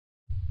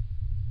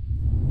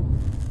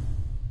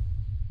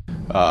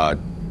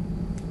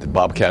The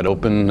Bobcat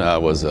Open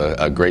was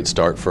a great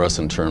start for us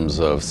in terms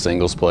of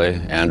singles play.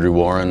 Andrew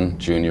Warren,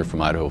 junior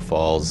from Idaho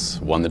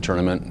Falls, won the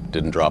tournament,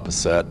 didn't drop a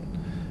set.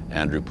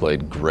 Andrew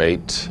played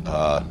great,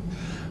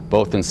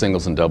 both in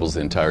singles and doubles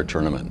the entire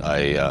tournament.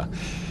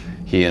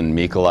 He and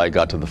Mikolai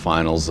got to the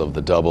finals of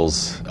the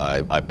doubles.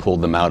 I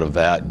pulled them out of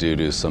that due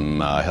to some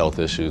health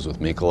issues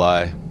with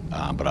Mikolai,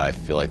 but I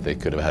feel like they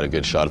could have had a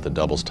good shot at the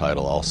doubles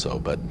title also.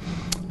 But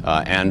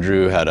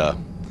Andrew had a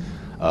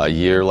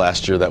year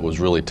last year that was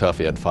really tough.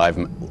 He had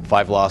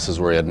five losses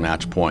where he had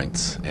match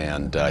points,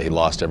 and he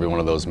lost every one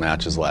of those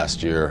matches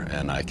last year,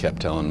 and I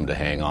kept telling him to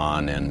hang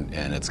on, and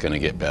it's going to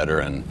get better,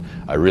 and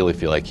I really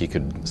feel like he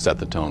could set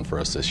the tone for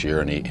us this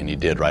year, and he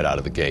did right out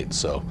of the gate.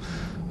 So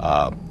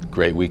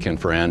great weekend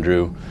for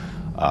Andrew.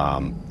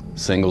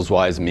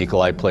 Singles-wise,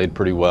 Mikolai played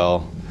pretty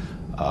well.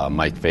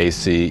 Mike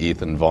Vasey,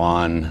 Ethan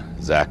Vaughn,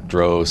 Zach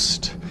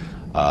Drost,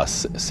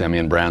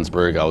 Semyon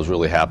Brandsburg. I was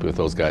really happy with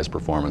those guys'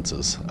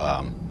 performances.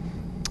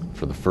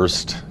 For the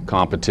first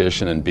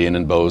competition and being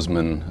in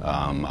Bozeman,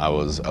 I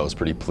was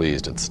pretty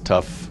pleased. It's a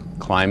tough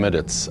climate,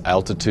 it's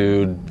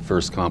altitude,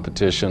 first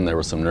competition, there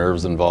were some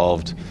nerves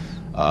involved.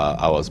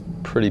 I was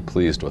pretty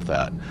pleased with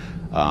that.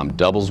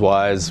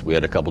 Doubles-wise, we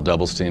had a couple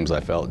doubles teams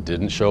I felt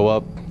didn't show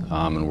up,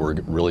 and we're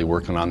really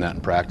working on that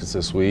in practice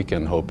this week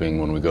and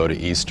hoping when we go to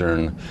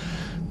Eastern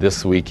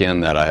this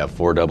weekend that I have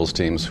 4 doubles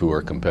teams who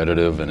are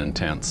competitive and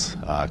intense,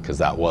 because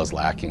that was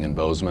lacking in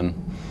Bozeman.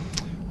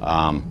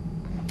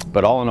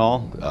 But all in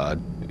all,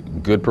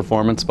 good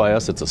performance by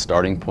us. It's a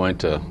starting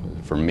point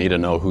for me to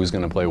know who's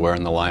going to play where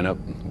in the lineup,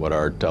 what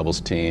our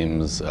doubles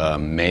teams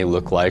may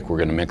look like. We're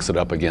going to mix it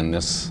up again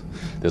this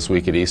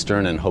week at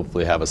Eastern and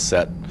hopefully have a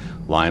set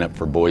lineup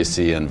for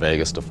Boise and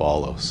Vegas to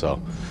follow.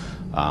 So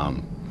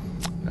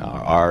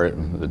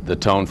the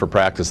tone for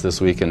practice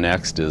this week and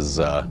next is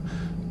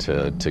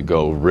to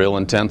go real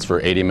intense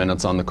for 80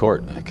 minutes on the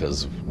court,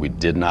 because we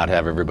did not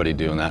have everybody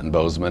doing that in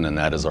Bozeman, and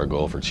that is our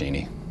goal for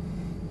Cheney.